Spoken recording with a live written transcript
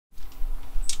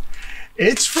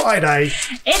It's Friday.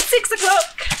 It's 6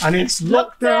 o'clock. And it's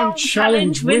Lockdown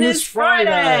Challenge Winners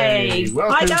Friday.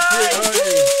 Welcome, hi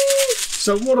guys.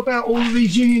 So what about all of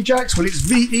these Union Jacks? Well, it's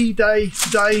VE Day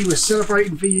today. We're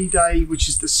celebrating VE Day, which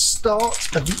is the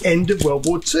start of the end of World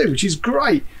War II, which is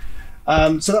great.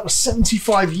 So that was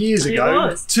 75 years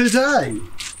ago today.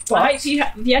 But I hope you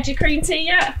had your cream tea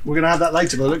yet? We're going to have that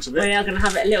later by the looks of it. We are going to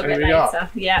have it a little bit later.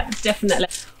 Yeah, definitely.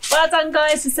 Well done,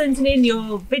 guys, for sending in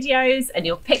your videos and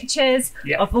your pictures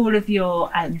of all of your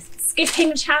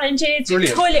skipping challenges, your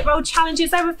toilet roll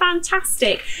challenges. They were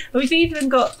fantastic. We've even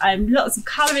got lots of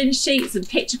colouring sheets and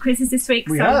picture quizzes this week.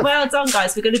 Well done,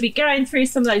 guys. We're going to be going through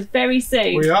some of those very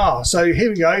soon. We are. So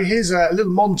here we go. Here's a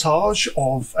little montage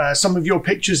of some of your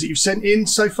pictures that you've sent in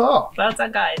so far. Well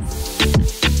done, guys.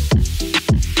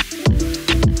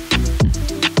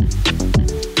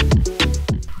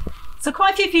 So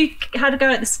quite a few of you had a go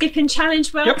at the skipping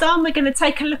challenge. Well done. We're going to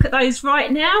take a look at those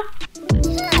right now.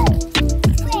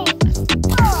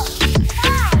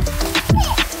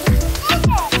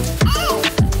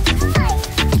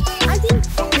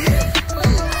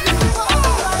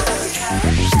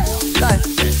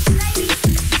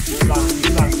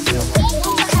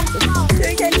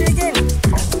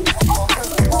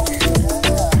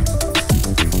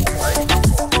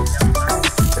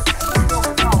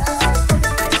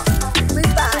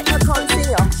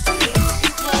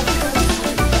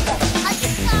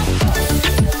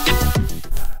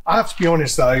 I have to be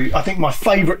honest though, I think my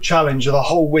favourite challenge of the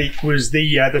whole week was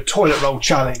the toilet roll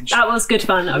challenge. That was good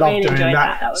fun. I really enjoyed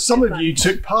that. Some of you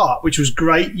took part, which was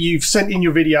great. You've sent in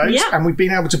your videos and we've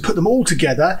been able to put them all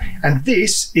together, and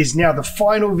this is now the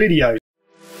final video.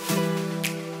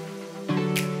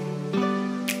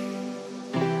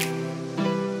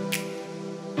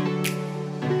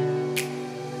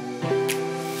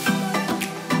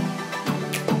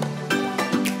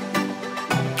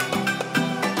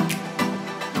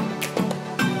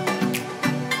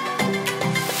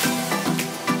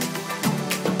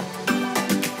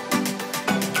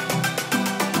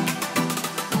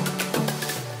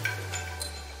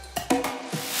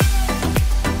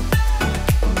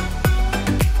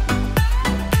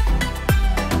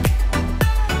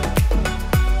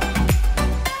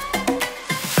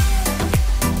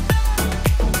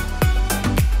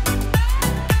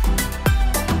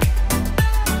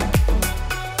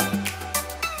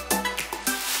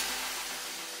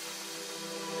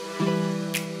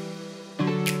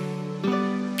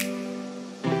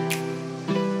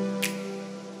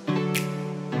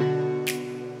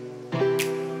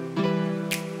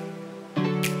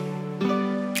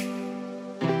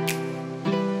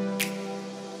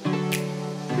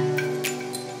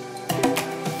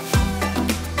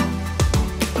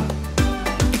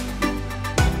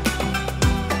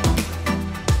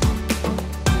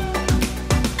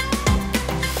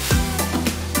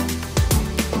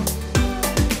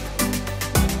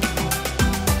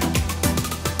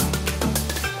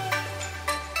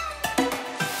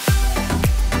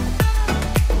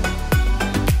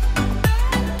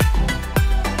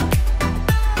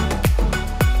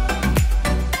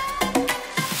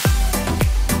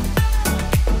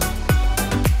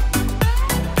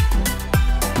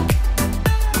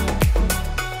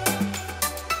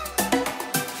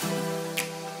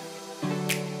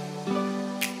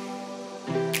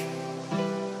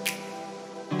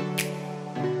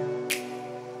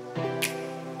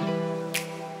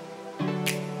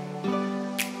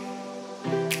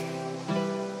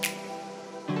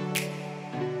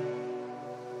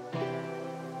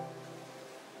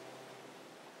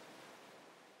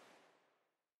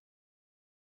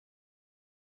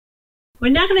 We're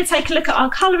now going to take a look at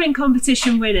our colouring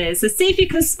competition winners. So see if you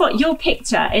can spot your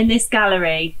picture in this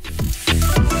gallery.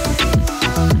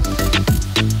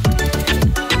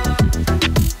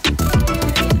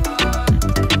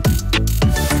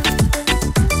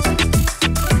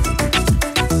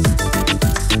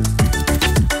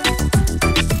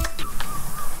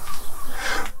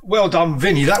 Well done,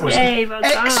 Vinny. That was an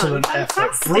excellent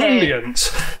effort. Brilliant.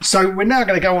 So we're now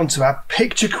going to go on to our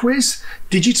picture quiz.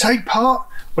 Did you take part?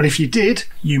 Well, if you did,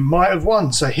 you might have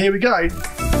won. So here we go.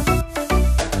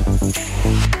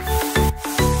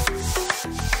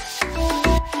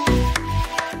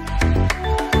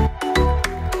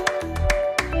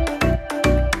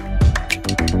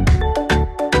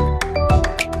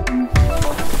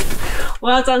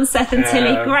 Well done, Seth and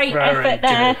Tilly. Great effort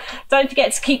there. Don't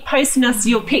forget to keep posting us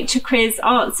your picture quiz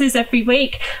answers every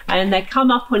week, and they come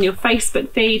up on your Facebook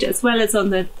feed as well as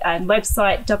on the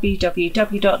website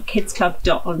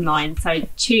www.kidsclub.online. So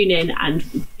tune in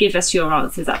and give us your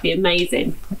answers. That'd be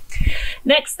amazing.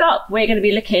 Next up, we're going to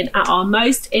be looking at our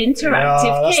most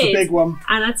interactive that's kids. the big one.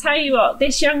 And I tell you what,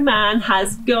 this young man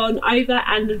has gone over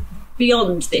and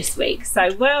beyond this week.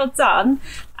 So well done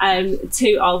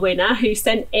to our winner who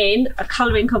sent in a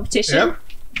colouring competition. Yep.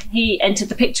 He entered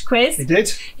the picture quiz. He did.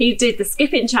 He did the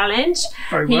skipping challenge.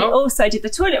 Very He well. also did the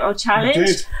toilet roll challenge. He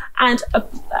did. And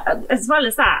as well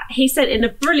as that, he sent in a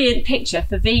brilliant picture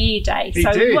for VE Day. He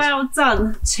so did. well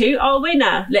done to our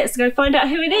winner. Let's go find out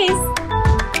who it is.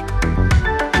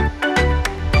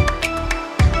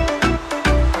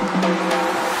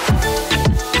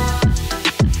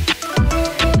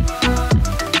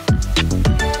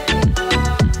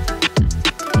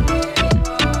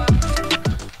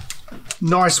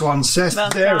 Nice one, Seth.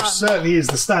 Well there done. certainly is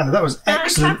the standard. That was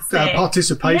excellent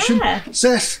participation. Yeah.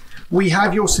 Seth, we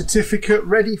have your certificate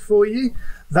ready for you.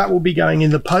 That will be going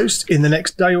in the post in the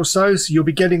next day or so, so you'll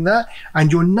be getting that.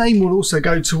 And your name will also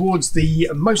go towards the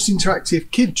most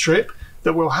interactive kid trip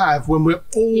that we'll have when we're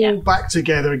all back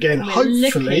together again. We're hopefully.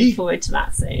 Looking forward to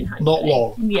that soon. Hopefully. Not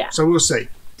long. Yeah. So we'll see.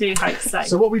 Do hope so.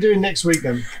 So what are we doing next week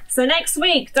then? So next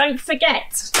week, don't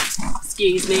forget,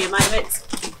 excuse me a moment,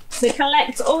 to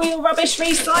collect all your rubbish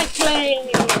recycling.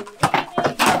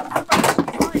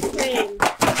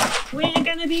 We're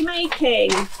going to be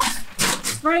making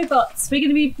robots. We're going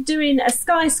to be doing a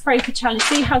skyscraper challenge.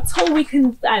 See how tall we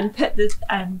can put the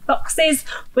boxes.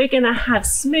 We're going to have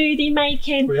smoothie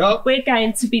making. We're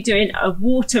going to be doing a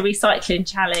water recycling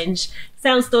challenge.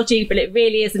 Sounds dodgy, but it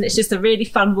really isn't. It's just a really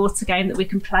fun water game that we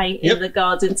can play in the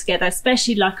garden together,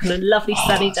 especially like on a lovely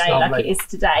sunny day like it is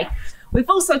today. We've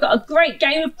also got a great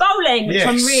game of bowling, which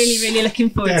I'm really, really looking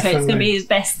forward to. It's going to be the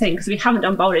best thing because we haven't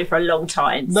done bowling for a long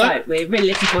time. So we're really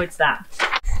looking forward to that.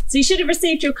 So you should have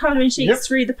received your colouring sheets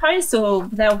through the post, or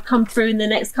they'll come through in the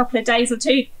next couple of days or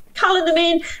two. Colour them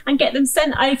in and get them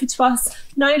sent over to us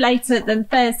no later than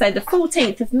Thursday, the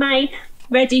 14th of May.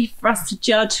 Ready for us to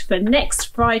judge for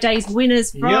next Friday's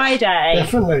Winners Friday.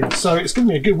 Definitely. So it's going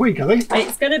to be a good week, I think.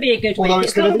 It's going to be a good week. Although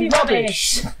it's going to be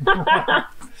rubbish.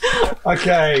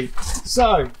 Okay,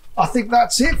 so I think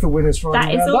that's it for Winners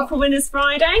Friday. That is all for Winners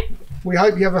Friday. We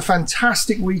hope you have a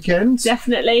fantastic weekend.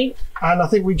 Definitely. And I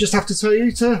think we just have to tell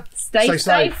you to stay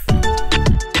safe.